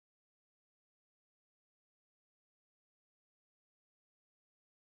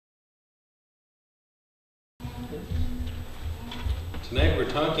Tonight we're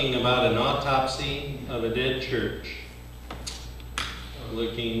talking about an autopsy of a dead church.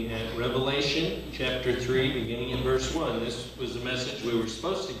 Looking at Revelation chapter 3, beginning in verse 1. This was the message we were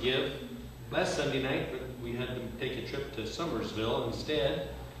supposed to give last Sunday night, but we had to take a trip to Summersville instead.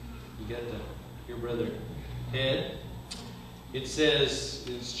 We got to hear Brother Ed. It says,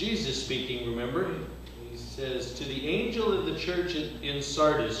 it's Jesus speaking, remember? He says, to the angel of the church in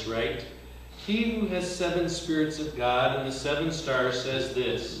Sardis, write, he who has 7 spirits of God and the 7 stars says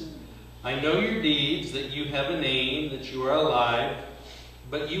this, I know your deeds, that you have a name, that you are alive,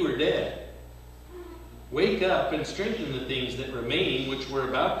 but you are dead. Wake up and strengthen the things that remain, which were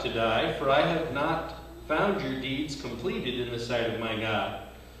about to die, for I have not found your deeds completed in the sight of my God.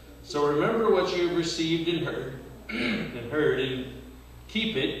 So remember what you have received and heard, and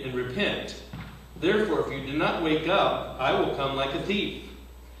keep it and repent. Therefore, if you do not wake up, I will come like a thief,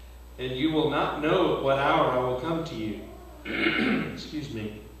 and you will not know at what hour I will come to you. Excuse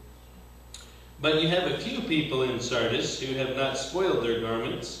me. But you have a few people in Sardis who have not spoiled their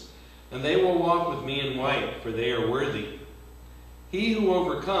garments, and they will walk with me in white, for they are worthy. He who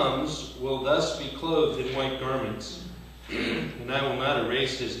overcomes will thus be clothed in white garments, and I will not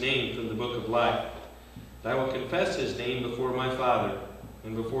erase his name from the book of life. But I will confess his name before my Father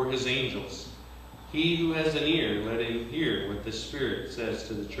and before his angels. He who has an ear, let him hear what the Spirit says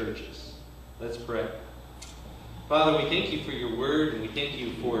to the churches. Let's pray. Father, we thank you for your word, and we thank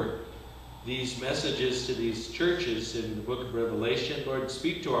you for these messages to these churches in the book of Revelation. Lord,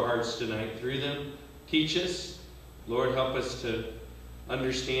 speak to our hearts tonight through them. Teach us. Lord, help us to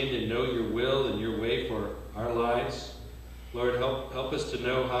understand and know your will and your way for our lives. Lord, help us to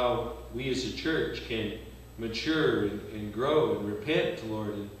know how we as a church can mature and grow and repent,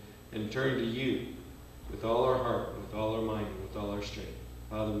 Lord, and turn to you with all our heart, with all our mind, and with all our strength.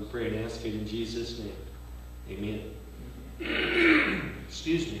 Father, we pray and ask it in Jesus' name. Amen.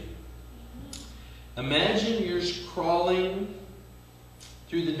 Excuse me. Imagine you're crawling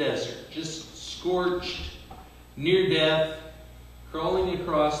through the desert, just scorched, near death, crawling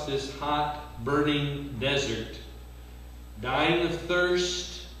across this hot, burning desert, dying of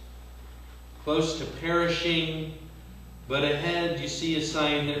thirst, close to perishing, but ahead you see a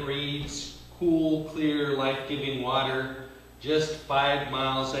sign that reads, cool, clear, life-giving water, just 5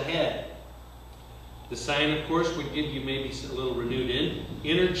 miles ahead. The sign, of course, would give you maybe a little renewed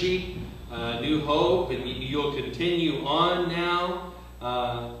energy, new hope, and you'll continue on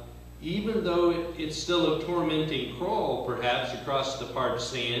now, even though it's still a tormenting crawl, perhaps, across the parched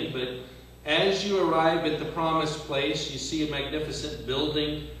sand. But as you arrive at the promised place, you see a magnificent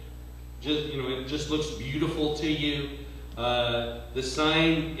building. It just looks beautiful to you. The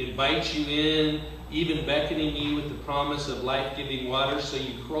sign invites you in, even beckoning you with the promise of life-giving water. So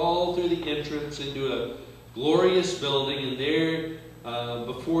you crawl through the entrance into a glorious building, and there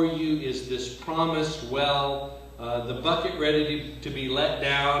before you is this promised well, the bucket ready to be let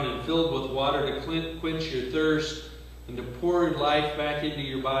down and filled with water to quench your thirst and to pour life back into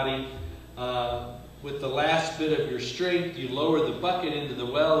your body. With the last bit of your strength, you lower the bucket into the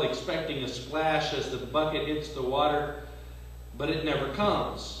well, expecting a splash as the bucket hits the water, but it never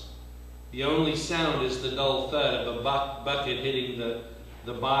comes. The only sound is the dull thud of a bucket hitting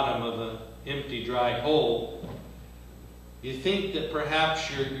the bottom of an empty, dry hole. You think that perhaps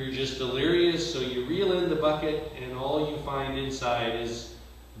you're just delirious, so you reel in the bucket, and all you find inside is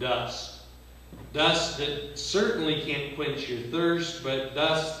dust. Dust that certainly can't quench your thirst, but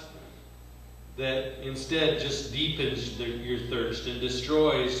dust that instead just deepens your thirst and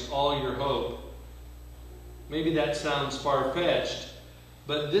destroys all your hope. Maybe that sounds far-fetched,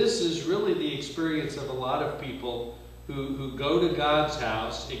 but this is really the experience of a lot of people who go to God's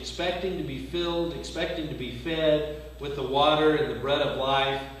house expecting to be filled, expecting to be fed with the water and the bread of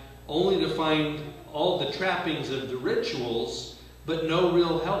life, only to find all the trappings of the rituals, but no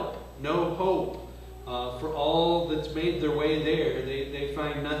real help, no hope for all that's made their way there. They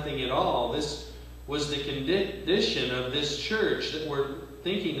find nothing at all. This was the condition of this church that we're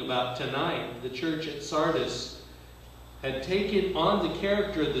thinking about tonight. The church at Sardis had taken on the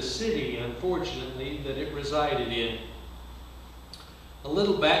character of the city, unfortunately, that it resided in. A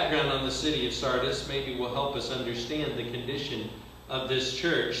little background on the city of Sardis maybe will help us understand the condition of this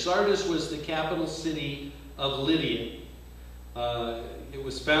church. Sardis was the capital city of Lydia. It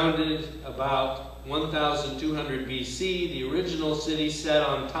was founded about 1200 BC. The original city sat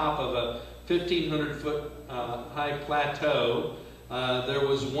on top of a 1,500-foot high plateau. There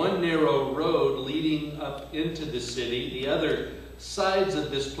was one narrow road leading up into the city. The other sides of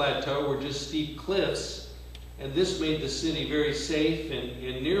this plateau were just steep cliffs, and this made the city very safe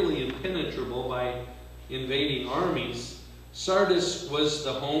and nearly impenetrable by invading armies. Sardis was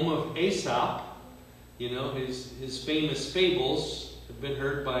the home of Aesop. You know, his famous fables have been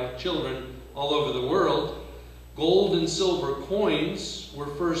heard by children all over the world. Gold and silver coins were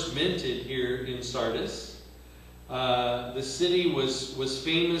first minted here in Sardis. The city was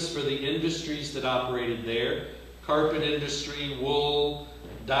famous for the industries that operated there. Carpet industry, wool,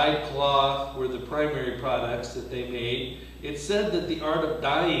 dyed cloth were the primary products that they made. It's said that the art of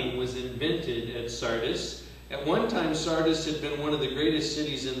dyeing was invented at Sardis. At one time, Sardis had been one of the greatest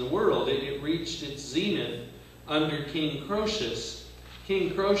cities in the world. It reached its zenith under King Croesus.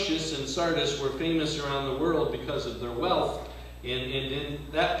 King Croesus and Sardis were famous around the world because of their wealth. And in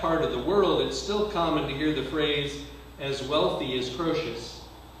that part of the world, it's still common to hear the phrase, as wealthy as Croesus.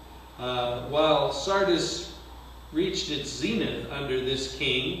 While Sardis reached its zenith under this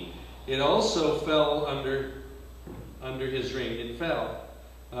king, it also fell under his reign. It fell.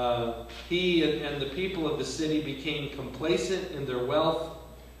 He and the people of the city became complacent in their wealth,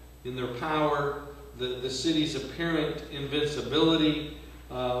 in their power, the city's apparent invincibility.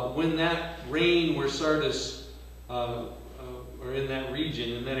 When that reign where Sardis, or in that region,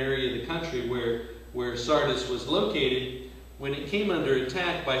 in that area of the country where Sardis was located, when it came under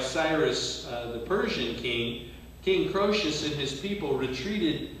attack by Cyrus, the Persian king, King Croesus and his people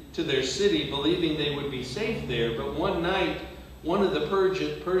retreated to their city, believing they would be safe there. But one night, one of the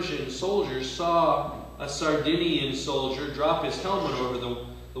Persian soldiers saw a Sardinian soldier drop his helmet over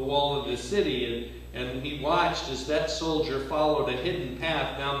the wall of the city, and he watched as that soldier followed a hidden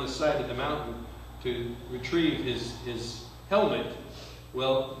path down the side of the mountain to retrieve his helmet.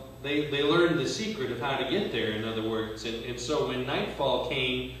 Well, they learned the secret of how to get there, in other words. And so when nightfall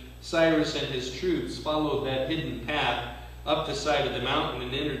came, Cyrus and his troops followed that hidden path up the side of the mountain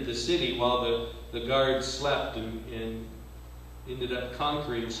and entered the city while the guards slept and ended up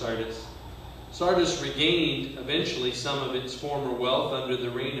conquering Sardis. Sardis regained eventually some of its former wealth under the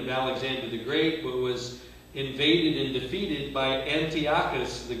reign of Alexander the Great, but was invaded and defeated by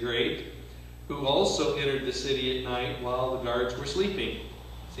Antiochus the Great, who also entered the city at night while the guards were sleeping.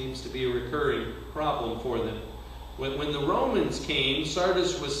 Seems to be a recurring problem for them. When the Romans came,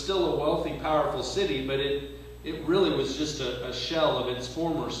 Sardis was still a wealthy, powerful city, but it really was just a shell of its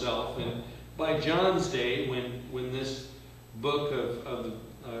former self. And by John's day, when this book of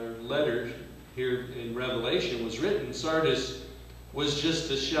letter here in Revelation was written, Sardis was just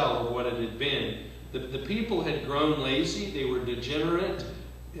a shell of what it had been. The people had grown lazy. They were degenerate,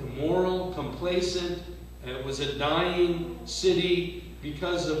 immoral, complacent. It was a dying city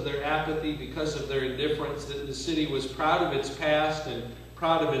because of their apathy, because of their indifference. The city was proud of its past and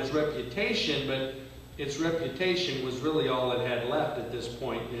proud of its reputation, but its reputation was really all it had left at this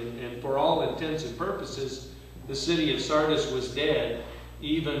point. And for all intents and purposes, the city of Sardis was dead,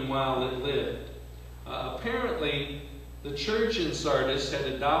 even while it lived. Apparently, the church in Sardis had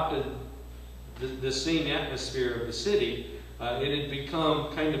adopted the same atmosphere of the city. It had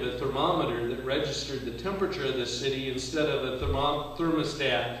become kind of a thermometer that registered the temperature of the city instead of a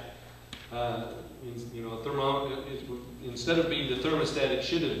thermostat. Instead of being the thermostat it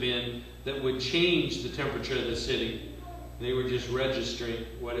should have been that would change the temperature of the city. They were just registering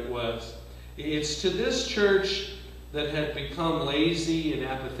what it was. It's to this church that had become lazy and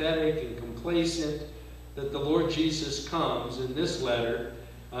apathetic and complacent that the Lord Jesus comes in this letter.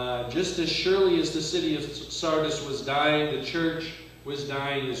 Just as surely as the city of Sardis was dying, the church was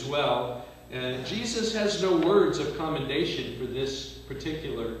dying as well. And Jesus has no words of commendation for this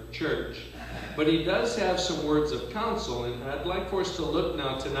particular church. But he does have some words of counsel. And I'd like for us to look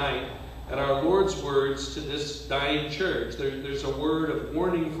now tonight at our Lord's words to this dying church. There's a word of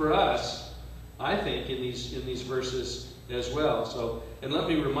warning for us, I think, in these verses as well. And let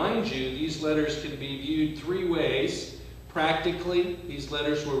me remind you, these letters can be viewed three ways. Practically, these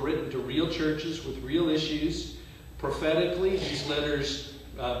letters were written to real churches with real issues. Prophetically, these letters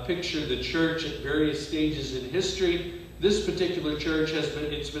picture the church at various stages in history. This particular church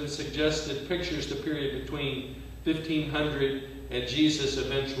it's been suggested, pictures the period between 1500 and Jesus'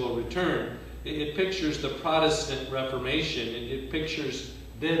 eventual return. It pictures the Protestant Reformation. It pictures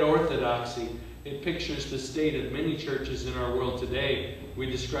dead orthodoxy. It pictures the state of many churches in our world today.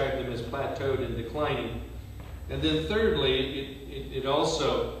 We describe them as plateaued and declining. And then thirdly, it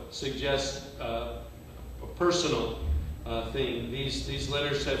also suggests a personal thing. These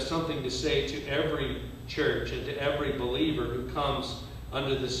letters have something to say to every church and to every believer who comes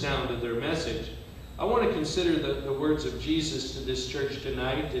under the sound of their message. I want to consider the words of Jesus to this church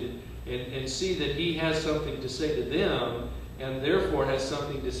tonight and see that he has something to say to them and therefore has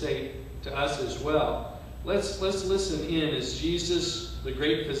something to say to us as well. Let's listen in as Jesus, the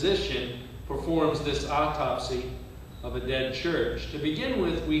great physician, performs this autopsy of a dead church. To begin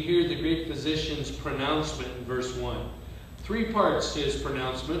with, we hear the great physician's pronouncement in verse 1. 3 parts to his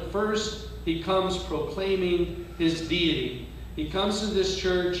pronouncement. First, he comes proclaiming his deity. He comes to this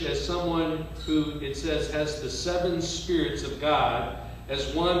church as someone who, it says, has the 7 spirits of God,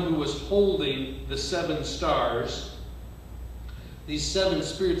 as one who was holding the 7 stars. These 7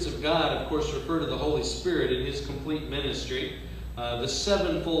 spirits of God, of course, refer to the Holy Spirit in his complete ministry. The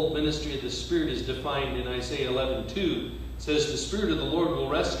 7-fold ministry of the Spirit is defined in Isaiah 11:2. It says, "The Spirit of the Lord will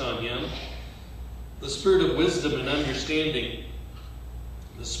rest on him, the Spirit of wisdom and understanding,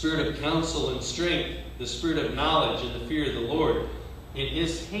 the Spirit of counsel and strength, the Spirit of knowledge and the fear of the Lord." In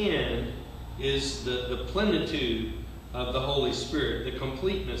his hand is the plenitude of the Holy Spirit, the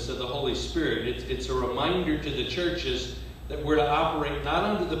completeness of the Holy Spirit. It's a reminder to the churches that we're to operate not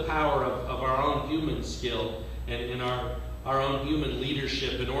under the power of our own human skill and in our own human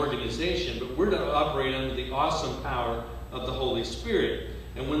leadership and organization, but we're to operate under the awesome power of the Holy Spirit.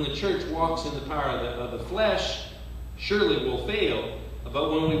 And when the church walks in the power of the flesh, surely will fail. But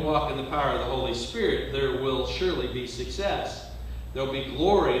when we walk in the power of the Holy Spirit, there will surely be success. There'll be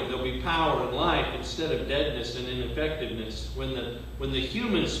glory, there'll be power and life instead of deadness and ineffectiveness. When the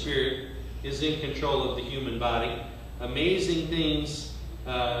human spirit is in control of the human body, amazing things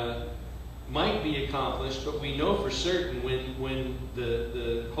might be accomplished, but we know for certain when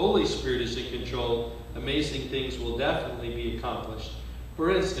the Holy Spirit is in control, amazing things will definitely be accomplished.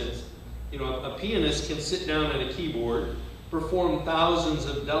 For instance, a pianist can sit down at a keyboard, perform thousands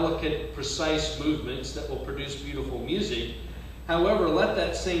of delicate, precise movements that will produce beautiful music. However, let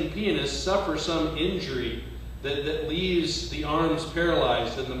that same pianist suffer some injury that leaves the arms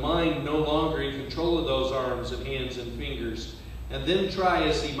paralyzed and the mind no longer in control of those arms and hands and fingers. And then try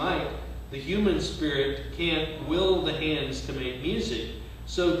as he might, the human spirit can't will the hands to make music.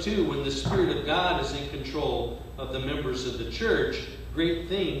 So too, when the Spirit of God is in control of the members of the church, great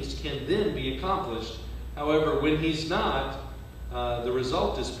things can then be accomplished. However, when he's not, the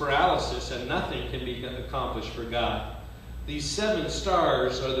result is paralysis and nothing can be accomplished for God. These 7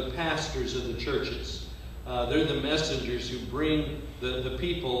 stars are the pastors of the churches. They're the messengers who bring the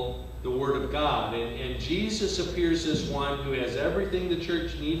people the Word of God. And Jesus appears as one who has everything the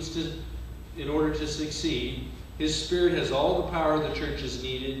church needs in order to succeed. His Spirit has all the power the church has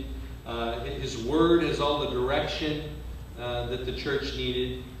needed. His Word has all the direction that the church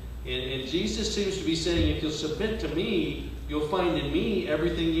needed. And Jesus seems to be saying, if you'll submit to me, you'll find in me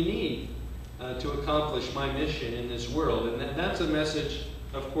everything you need to accomplish my mission in this world. And that's a message,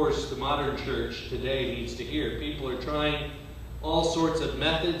 of course, the modern church today needs to hear. People are trying all sorts of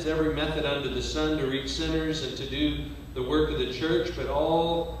methods, every method under the sun to reach sinners and to do the work of the church, but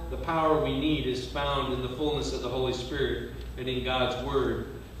all the power we need is found in the fullness of the Holy Spirit and in God's Word.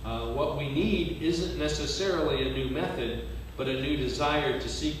 What we need isn't necessarily a new method, but a new desire to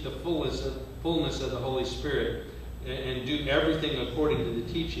seek the fullness of the Holy Spirit and do everything according to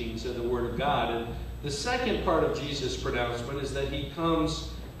the teachings of the Word of God. And the second part of Jesus' pronouncement is that he comes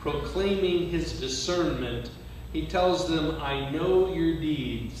proclaiming his discernment. He tells them, I know your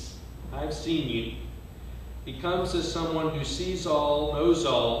deeds. I've seen you. He comes as someone who sees all, knows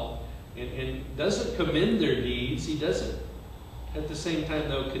all, and doesn't commend their deeds. He doesn't, at the same time,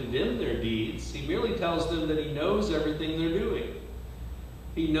 though, condemn their deeds. He merely tells them that he knows everything they're doing.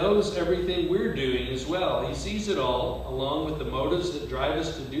 He knows everything we're doing as well. He sees it all, along with the motives that drive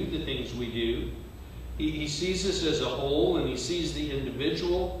us to do the things we do. He sees us as a whole, and he sees the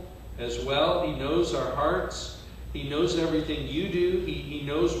individual as well. He knows our hearts. He knows everything you do. He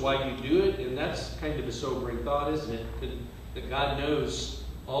knows why you do it, and that's kind of a sobering thought, isn't it? That God knows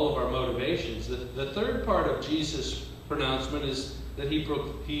all of our motivations. The third part of Jesus' pronouncement is that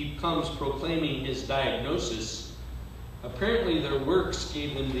he comes proclaiming his diagnosis. Apparently their works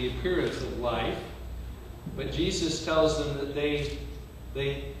gave them the appearance of life, but Jesus tells them that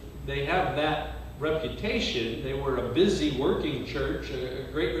they have that reputation. They were a busy working church, a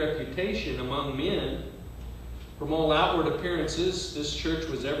great reputation among men. From all outward appearances, this church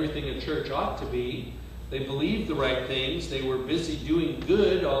was everything a church ought to be. They believed the right things. They were busy doing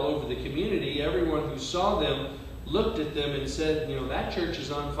good all over the community. Everyone who saw them looked at them and said, that church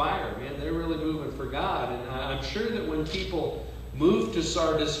is on fire, man. They're really moving for God. And I'm sure that when people moved to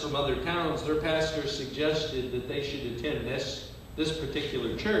Sardis from other towns, their pastor suggested that they should attend this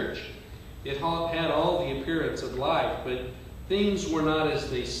particular church. It had all the appearance of life, but things were not as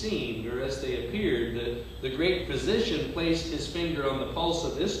they seemed or as they appeared. The great physician placed his finger on the pulse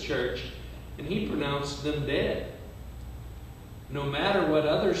of this church, and he pronounced them dead. No matter what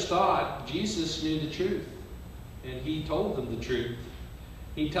others thought, Jesus knew the truth, and he told them the truth.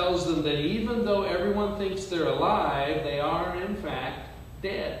 He tells them that even though everyone thinks they're alive, they are in fact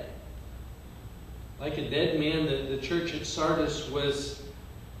dead. Like a dead man, the church at Sardis was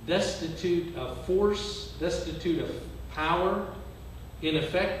destitute of force, destitute of power,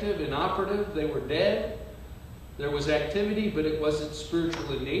 ineffective, inoperative. They were dead. There was activity, but it wasn't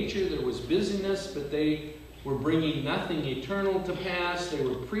spiritual in nature. There was busyness, but they were bringing nothing eternal to pass. They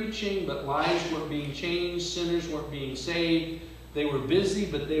were preaching, but lives weren't being changed. Sinners weren't being saved. They were busy,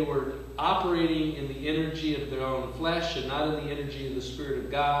 but they were operating in the energy of their own flesh and not in the energy of the Spirit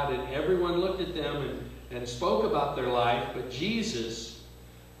of God. And everyone looked at them and spoke about their life. But Jesus,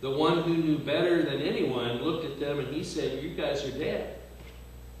 the one who knew better than anyone, looked at them and he said, "You guys are dead."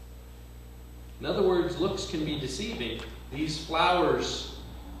 In other words, looks can be deceiving. These flowers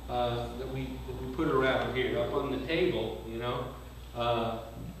that we put around here, up on the table,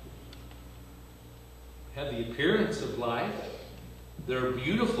 have the appearance of life. They're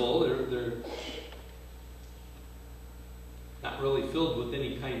beautiful. They're not really filled with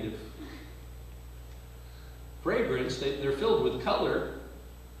any kind of fragrance. They're filled with color,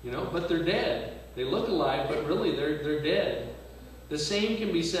 but they're dead. They look alive, but really they're dead. The same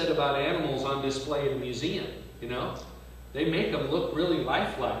can be said about animals on display in a museum. They make them look really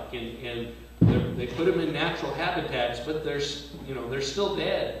lifelike, and they put them in natural habitats, but they're still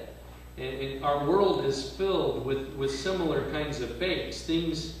dead. And our world is filled with similar kinds of fakes,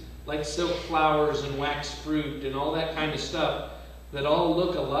 things like silk flowers and wax fruit and all that kind of stuff that all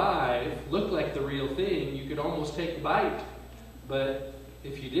look alive, look like the real thing. You could almost take a bite, but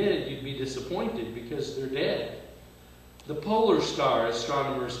if you did, you'd be disappointed because they're dead. The polar star,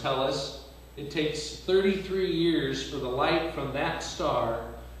 astronomers tell us, it takes 33 years for the light from that star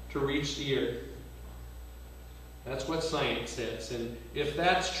to reach the Earth. That's what science says. And if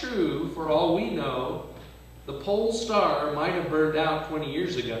that's true, for all we know, the pole star might have burned out 20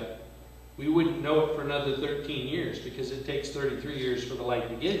 years ago. We wouldn't know it for another 13 years because it takes 33 years for the light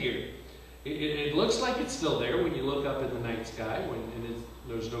to get here. It looks like it's still there when you look up in the night sky and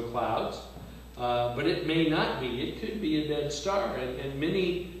there's no clouds. But it may not be. It could be a dead star. And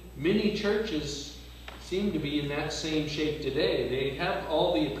many churches seem to be in that same shape today. They have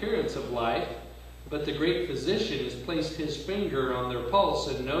all the appearance of life, but the great physician has placed his finger on their pulse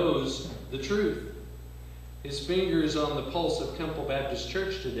and knows the truth. His finger is on the pulse of Temple Baptist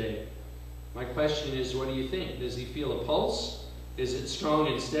Church today. My question is, what do you think? Does he feel a pulse? Is it strong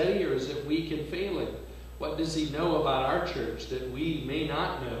and steady, or is it weak and failing? What does he know about our church that we may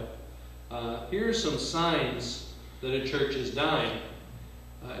not know? Here are some signs that a church is dying.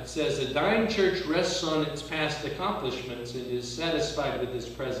 It says, a dying church rests on its past accomplishments and is satisfied with its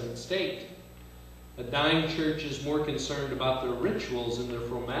present state. A dying church is more concerned about their rituals and their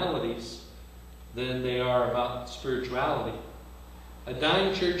formalities than they are about spirituality. A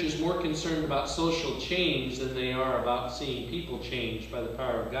dying church is more concerned about social change than they are about seeing people changed by the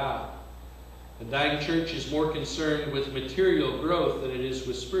power of God. A dying church is more concerned with material growth than it is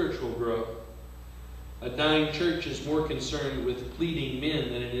with spiritual growth. A dying church is more concerned with pleasing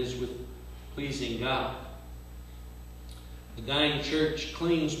men than it is with pleasing God. The dying church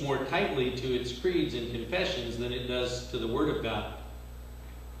clings more tightly to its creeds and confessions than it does to the Word of God.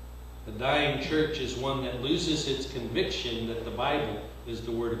 A dying church is one that loses its conviction that the Bible is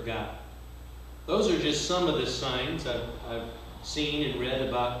the Word of God. Those are just some of the signs I've seen and read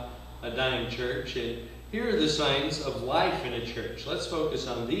about a dying church. And here are the signs of life in a church. Let's focus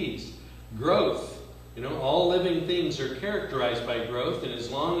on these. Growth. All living things are characterized by growth, and as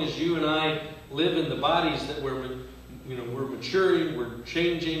long as you and I live in the bodies that we're maturing, we're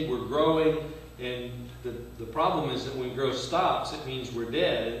changing, we're growing, and the problem is that when growth stops, it means we're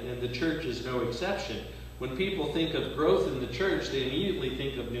dead, and the church is no exception. When people think of growth in the church, they immediately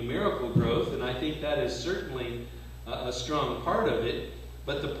think of numerical growth, and I think that is certainly a strong part of it.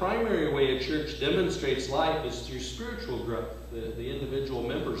 But the primary way a church demonstrates life is through spiritual growth, the individual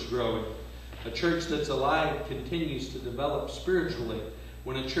members growing. A church that's alive continues to develop spiritually.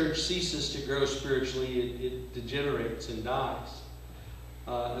 When a church ceases to grow spiritually, it degenerates and dies.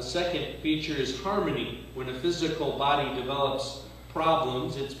 A second feature is harmony. When a physical body develops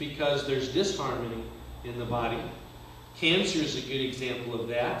problems, it's because there's disharmony in the body. Cancer is a good example of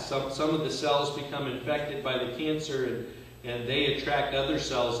that. Some of the cells become infected by the cancer and they attract other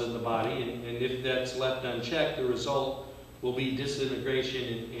cells in the body. And if that's left unchecked, the result will be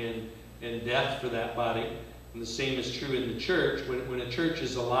disintegration and death for that body. And the same is true in the church. When a church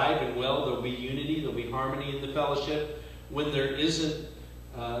is alive and well, there'll be unity, there'll be harmony in the fellowship. When there isn't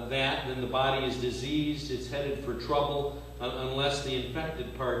then the body is diseased, it's headed for trouble, unless the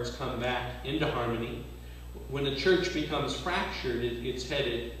infected parts come back into harmony. When a church becomes fractured, it's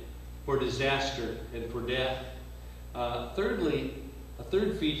headed for disaster and for death. Thirdly, a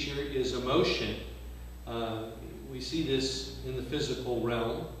third feature is emotion. We see this in the physical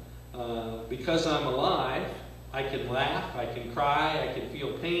realm. Because I'm alive, I can laugh, I can cry, I can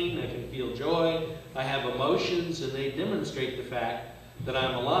feel pain, I can feel joy. I have emotions, and they demonstrate the fact that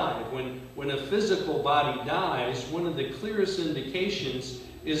I'm alive. When a physical body dies, one of the clearest indications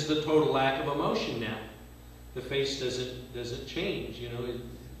is the total lack of emotion now. The face doesn't change. You know,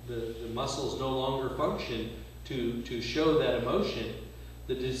 the muscles no longer function to show that emotion.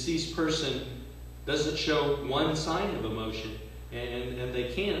 The deceased person doesn't show one sign of emotion, and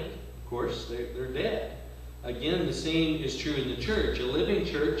they can't. Of course, they're dead. Again, the same is true in the church. A living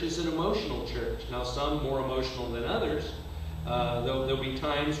church is an emotional church. Now, some more emotional than others. There'll be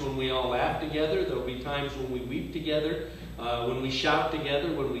times when we all laugh together. There'll be times when we weep together, when we shout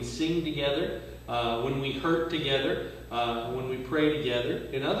together, when we sing together, when we hurt together, when we pray together.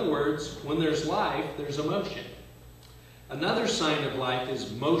 In other words, when there's life, there's emotion. Another sign of life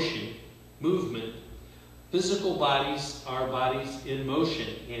is motion, movement. Physical bodies are bodies in motion,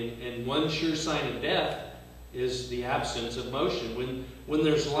 and one sure sign of death is the absence of motion. When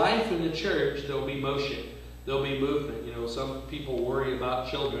there's life in the church, there'll be motion. There'll be movement. You know, some people worry about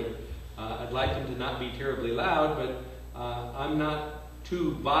children. I'd like them to not be terribly loud, but I'm not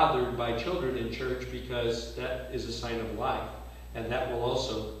too bothered by children in church, because that is a sign of life, and that will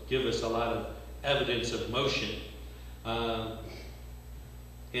also give us a lot of evidence of motion.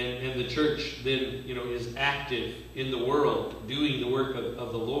 And the church then, you know, is active in the world, doing the work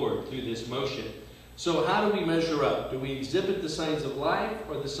of the Lord through this motion. So how do we measure up? Do we exhibit the signs of life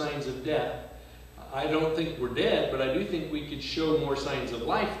or the signs of death? I don't think we're dead, but I do think we could show more signs of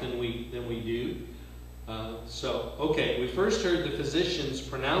life than we do. Okay, we first heard the physician's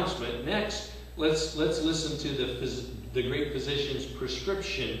pronouncement. Next, let's listen to the great physician's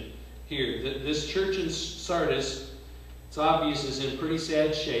prescription here. This church in Sardis, it's obvious, is in pretty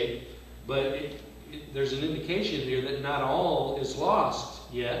sad shape, but there's an indication here that not all is lost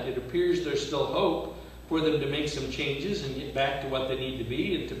yet. It appears there's still hope for them to make some changes and get back to what they need to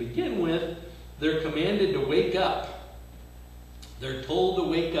be. And to begin with, they're commanded to wake up. They're told to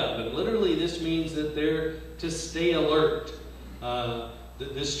wake up. And literally this means that they're to stay alert.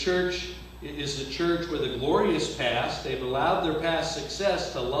 This church is a church with a glorious past. They've allowed their past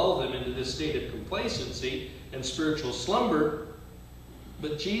success to lull them into this state of complacency and spiritual slumber.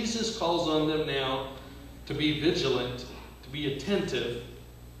 But Jesus calls on them now to be vigilant, to be attentive.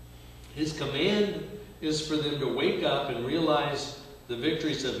 His command is for them to wake up and realize the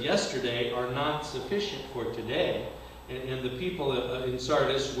victories of yesterday are not sufficient for today. And the people in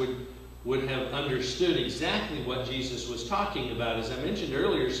Sardis would have understood exactly what Jesus was talking about. As I mentioned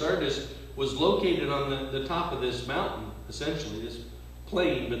earlier, Sardis was located on the top of this mountain, essentially, this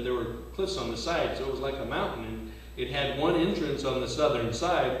plain, but there were cliffs on the side, so it was like a mountain. And it had one entrance on the southern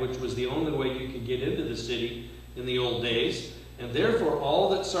side, which was the only way you could get into the city in the old days. And therefore, all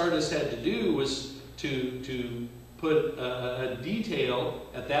that Sardis had to do was to put a detail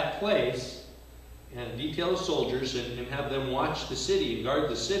at that place, and a detail of soldiers, and have them watch the city and guard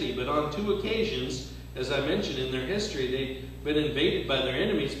the city. But on 2 occasions, as I mentioned in their history, they'd been invaded by their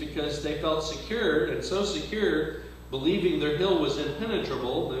enemies because they felt secure, and so secure, believing their hill was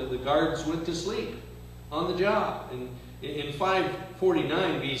impenetrable, the guards went to sleep on the job. And in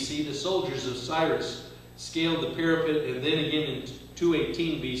 549 BC, the soldiers of Cyrus scaled the parapet, and then again in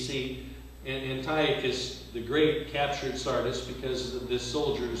 218 BC, Antiochus the Great captured Sardis because of this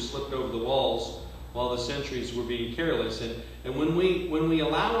soldier who slipped over the walls while the sentries were being careless. And when we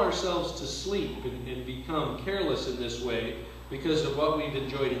allow ourselves to sleep and become careless in this way because of what we've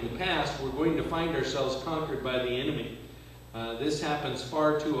enjoyed in the past, we're going to find ourselves conquered by the enemy. This happens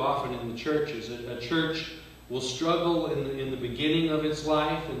far too often in the churches. A church will struggle in the beginning of its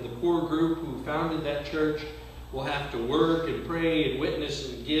life, and the core group who founded that church will have to work and pray and witness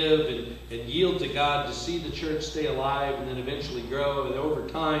and give and yield to God to see the church stay alive and then eventually grow. And over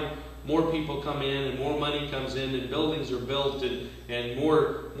time, more people come in and more money comes in and buildings are built and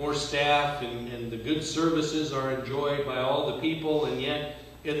more staff and the good services are enjoyed by all the people. And yet,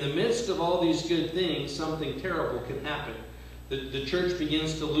 in the midst of all these good things, something terrible can happen. The church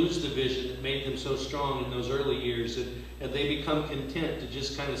begins to lose the vision that made them so strong in those early years, and they become content to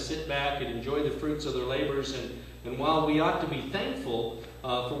just kind of sit back and enjoy the fruits of their labors. And while we ought to be thankful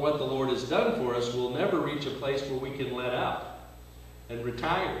for what the Lord has done for us, we'll never reach a place where we can let up and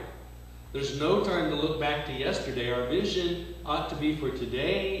retire. There's no time to look back to yesterday. Our vision ought to be for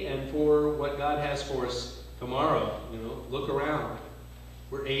today and for what God has for us tomorrow. You know, look around.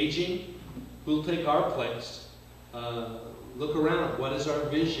 We're aging. Who'll take our place? Look around. What is our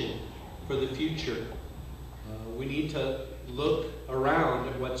vision for the future? We need to look around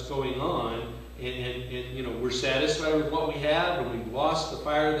at what's going on, and we're satisfied with what we have, and we've lost the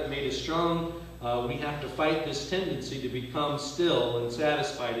fire that made us strong. We have to fight this tendency to become still and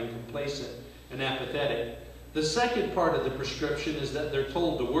satisfied and complacent and apathetic. The second part of the prescription is that they're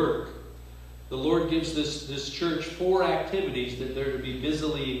told to work. The Lord gives this church 4 activities that they're to be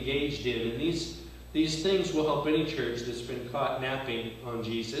busily engaged in, and these things will help any church that's been caught napping on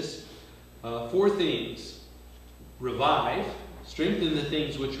Jesus. 4 things. Revive, strengthen the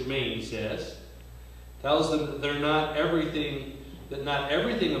things which remain, he says. Tells them that not everything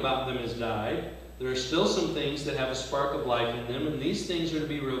about them has died. There are still some things that have a spark of life in them, and these things are to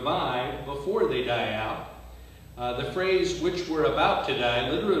be revived before they die out. The phrase, which were about to die,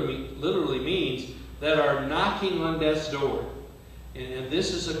 literally means that are knocking on death's door. And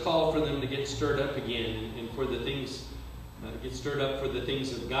this is a call for them to get stirred up again, and for the things, get stirred up for the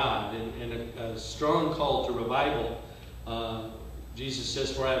things of God, and a strong call to revival. Jesus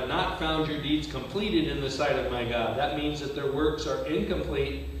says, "For I have not found your deeds completed in the sight of my God." That means that their works are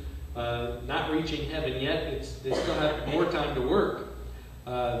incomplete, not reaching heaven yet. They still have more time to work.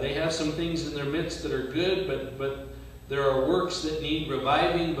 They have some things in their midst that are good, but there are works that need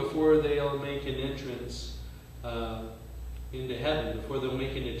reviving before they'll make an entrance into heaven, before they'll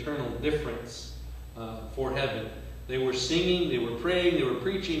make an eternal difference for heaven. They were singing, they were praying, they were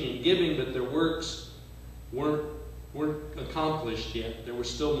preaching and giving, but their works weren't accomplished yet. There was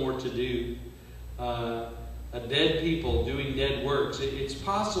still more to do. A dead people doing dead works. It's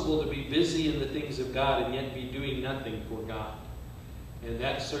possible to be busy in the things of God and yet be doing nothing for God. And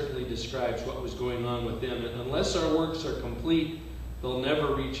that certainly describes what was going on with them. And unless our works are complete, they'll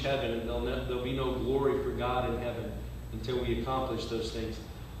never reach heaven, and there'll be no glory for God in heaven until we accomplish those things.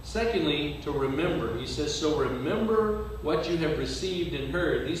 Secondly, to remember. He says, "So remember what you have received and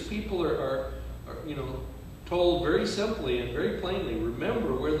heard." These people are told very simply and very plainly,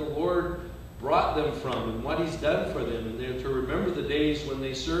 remember where the Lord brought them from and what He's done for them. And they're to remember the days when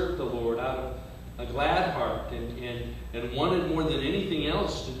they served the Lord out of a glad heart and wanted more than anything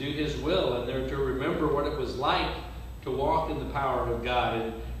else to do His will. And they're to remember what it was like to walk in the power of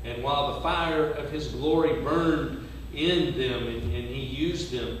God. And while the fire of His glory burned in them, and He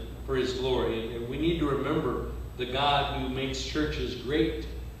used them for His glory. And we need to remember the God who makes churches great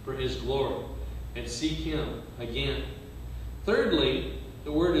for His glory, and seek Him again. Thirdly,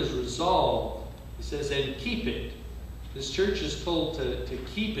 the word is resolve. He says, "And keep it." This church is told to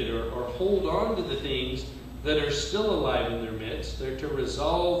keep it or hold on to the things that are still alive in their midst. They're to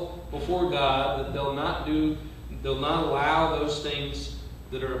resolve before God that they'll not allow those things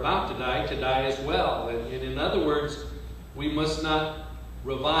that are about to die as well. And in other words, we must not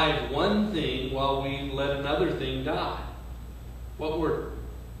revive one thing while we let another thing die. What we're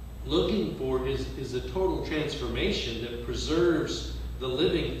looking for is a total transformation that preserves the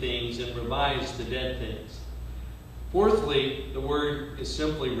living things and revives the dead things. Fourthly, the word is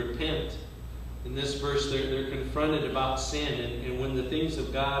simply repent. In this verse, they're confronted about sin, and when the things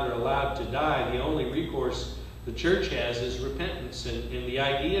of God are allowed to die, the only recourse the church has is repentance. And the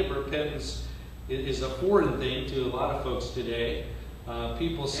idea of repentance is a foreign thing to a lot of folks today.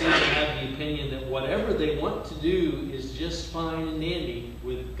 People seem to have the opinion that whatever they want to do is just fine and dandy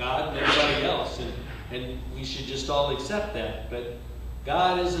with God and everybody else, and we should just all accept that. But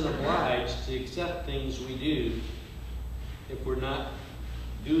God isn't obliged to accept things we do if we're not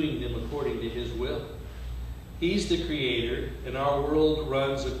doing them according to His will. He's the Creator, and our world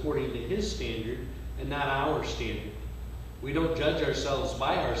runs according to His standard and not our standard. We don't judge ourselves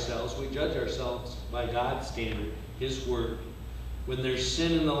by ourselves. We judge ourselves by God's standard, His Word. When there's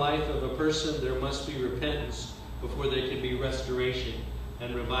sin in the life of a person, there must be repentance before there can be restoration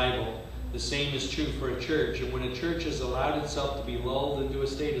and revival. The same is true for a church. And when a church has allowed itself to be lulled into a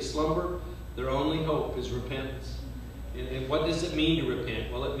state of slumber, their only hope is repentance. And what does it mean to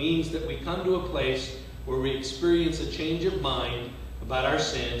repent? Well, it means that we come to a place where we experience a change of mind about our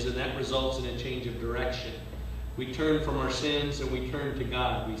sins, and that results in a change of direction. We turn from our sins and we turn to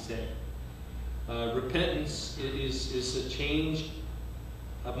God, we say. Repentance is a change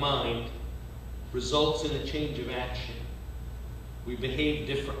of mind, results in a change of action. We behave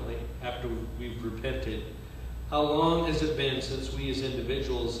differently after we've repented. How long has it been since we as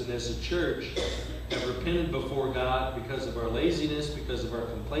individuals and as a church have repented before God because of our laziness, because of our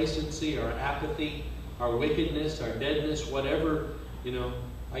complacency, our apathy, our wickedness, our deadness, whatever?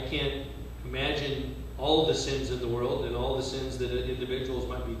 I can't imagine all the sins in the world and all the sins that individuals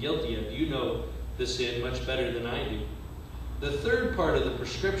might be guilty of. You know the sin much better than I do. The third part of the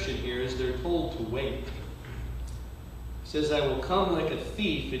prescription here is they're told to wait. He says, I will come like a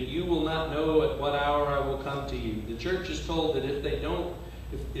thief, and you will not know at what hour I will come to you. The church is told that if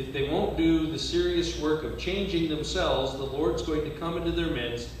they won't do the serious work of changing themselves, the Lord's going to come into their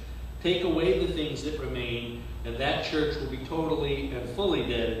midst, take away the things that remain, and that church will be totally and fully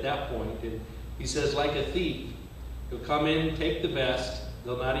dead at that point. And he says, like a thief, he'll come in, take the best.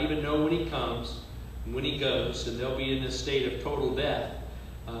 They'll not even know when he comes and when he goes, and they'll be in this state of total death.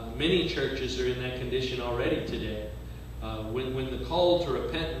 Many churches are in that condition already today. When the call to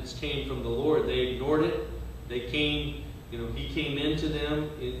repentance came from the Lord, they ignored it. They came, he came into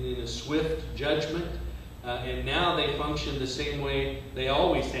them in a swift judgment. And now they function the same way they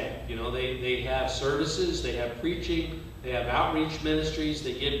always have. They have services, they have preaching, they have outreach ministries,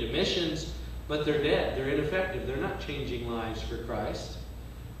 they give to missions, but they're dead. They're ineffective. They're not changing lives for Christ.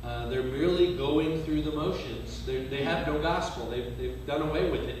 They're merely going through the motions. They have no gospel. They've done away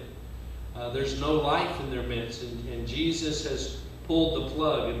with it. There's no life in their midst, and Jesus has pulled the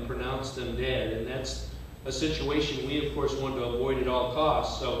plug and pronounced them dead. And that's a situation we, of course, want to avoid at all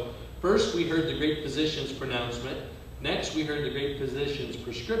costs. So first we heard the great physician's pronouncement. Next we heard the great physician's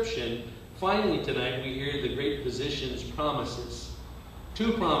prescription. Finally tonight we hear the great physician's promises.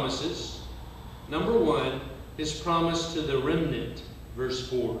 Two promises. Number one, his promise to the remnant, verse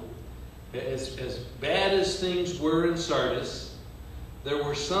 4. As bad as things were in Sardis, there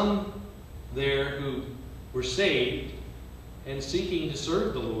were some there who were saved and seeking to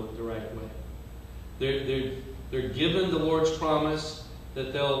serve the Lord the right way. They're given the Lord's promise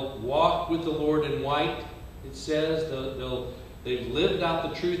that they'll walk with the Lord in white. It says they've lived out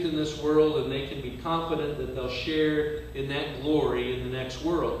the truth in this world, and they can be confident that they'll share in that glory in the next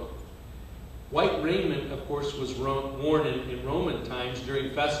world. White raiment, of course, was worn in Roman times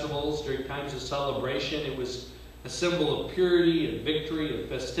during festivals, during times of celebration. It was a symbol of purity, of victory, of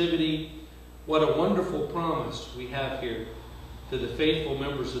festivity. What a wonderful promise we have here to the faithful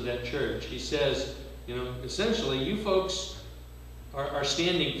members of that church. He says, essentially, you folks are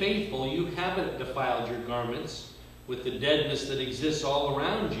standing faithful. You haven't defiled your garments with the deadness that exists all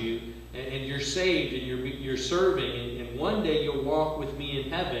around you, and you're saved, and you're serving, and one day you'll walk with me in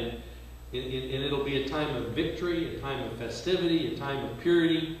heaven, and it'll be a time of victory, a time of festivity, a time of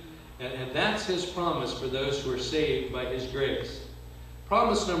purity, and that's his promise for those who are saved by his grace.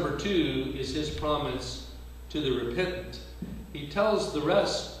 Promise number two is his promise to the repentant. He tells the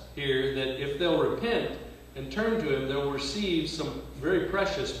rest here that if they'll repent and turn to him, they'll receive some very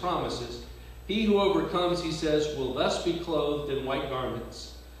precious promises. He who overcomes, he says, will thus be clothed in white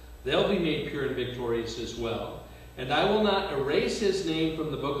garments. They'll be made pure and victorious as well. And I will not erase his name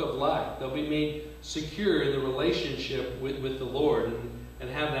from the book of life. They'll be made secure in the relationship with the Lord and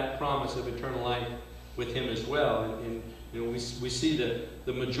have that promise of eternal life with him as well. And we see that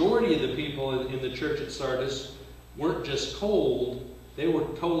the majority of the people in the church at Sardis weren't just cold. They were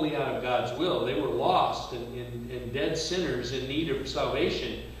totally out of God's will. They were lost and dead sinners in need of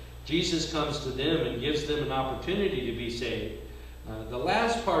salvation. Jesus comes to them and gives them an opportunity to be saved. The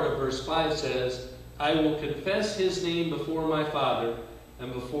last part of verse 5 says, I will confess his name before my Father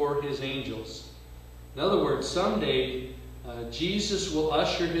and before his angels. In other words, someday Jesus will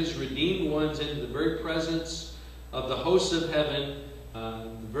usher his redeemed ones into the very presence of the hosts of heaven,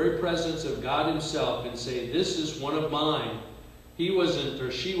 the very presence of God himself, and say, this is one of mine. He wasn't,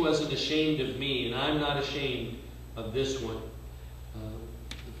 or she wasn't ashamed of me, and I'm not ashamed of this one.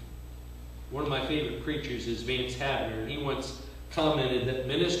 One of my favorite preachers is Vance Havner, and he once commented that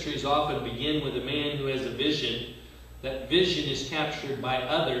ministries often begin with a man who has a vision. That vision is captured by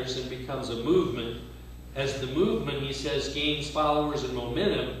others and becomes a movement. As the movement, he says, gains followers and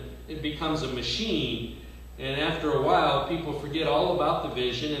momentum, it becomes a machine. And after a while, people forget all about the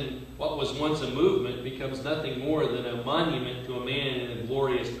vision, and what was once a movement becomes nothing more than a monument to a man in a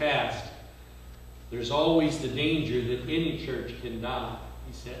glorious past. There's always the danger that any church can die,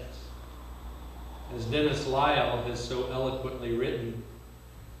 he says. As Dennis Lyle has so eloquently written,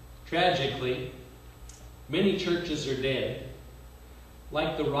 tragically, many churches are dead.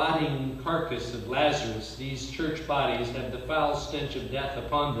 Like the rotting carcass of Lazarus, these church bodies have the foul stench of death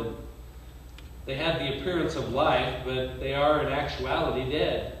upon them. They have the appearance of life, but they are in actuality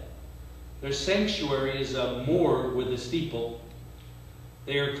dead. Their sanctuary is a morgue with a steeple.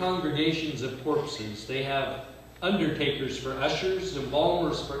 They are congregations of corpses. They have undertakers for ushers,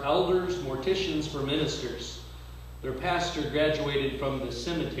 embalmers for elders, morticians for ministers. Their pastor graduated from the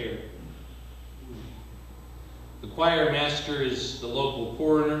cemetery. The choir master is the local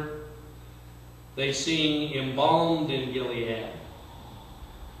coroner. They sing embalmed in Gilead.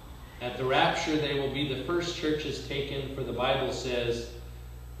 At the rapture, they will be the first churches taken, for the Bible says,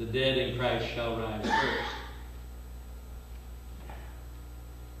 the dead in Christ shall rise first.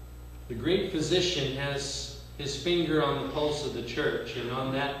 The great physician has his finger on the pulse of the church, and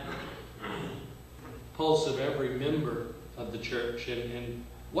on that pulse of every member of the church. And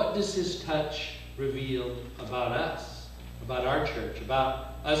what does his touch reveal about us, about our church,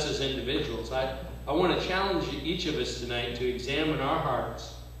 about us as individuals? I want to challenge each of us tonight to examine our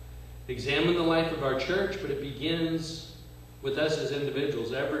hearts, examine the life of our church, but it begins with us as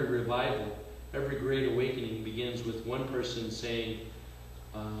individuals. Every revival, every great awakening begins with one person saying,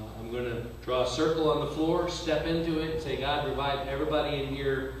 I'm going to draw a circle on the floor, step into it, and say, God, revive everybody in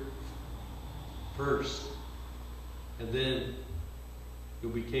here first. And then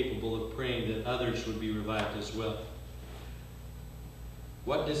you'll be capable of praying that others would be revived as well.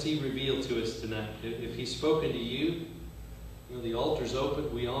 What does he reveal to us tonight? If he's spoken to you, the altar's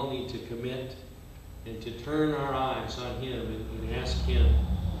open. We all need to commit and to turn our eyes on him and ask him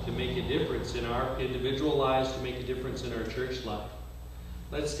to make a difference in our individual lives, to make a difference in our church life.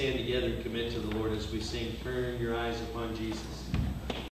 Let's stand together and commit to the Lord as we sing, Turn Your Eyes Upon Jesus.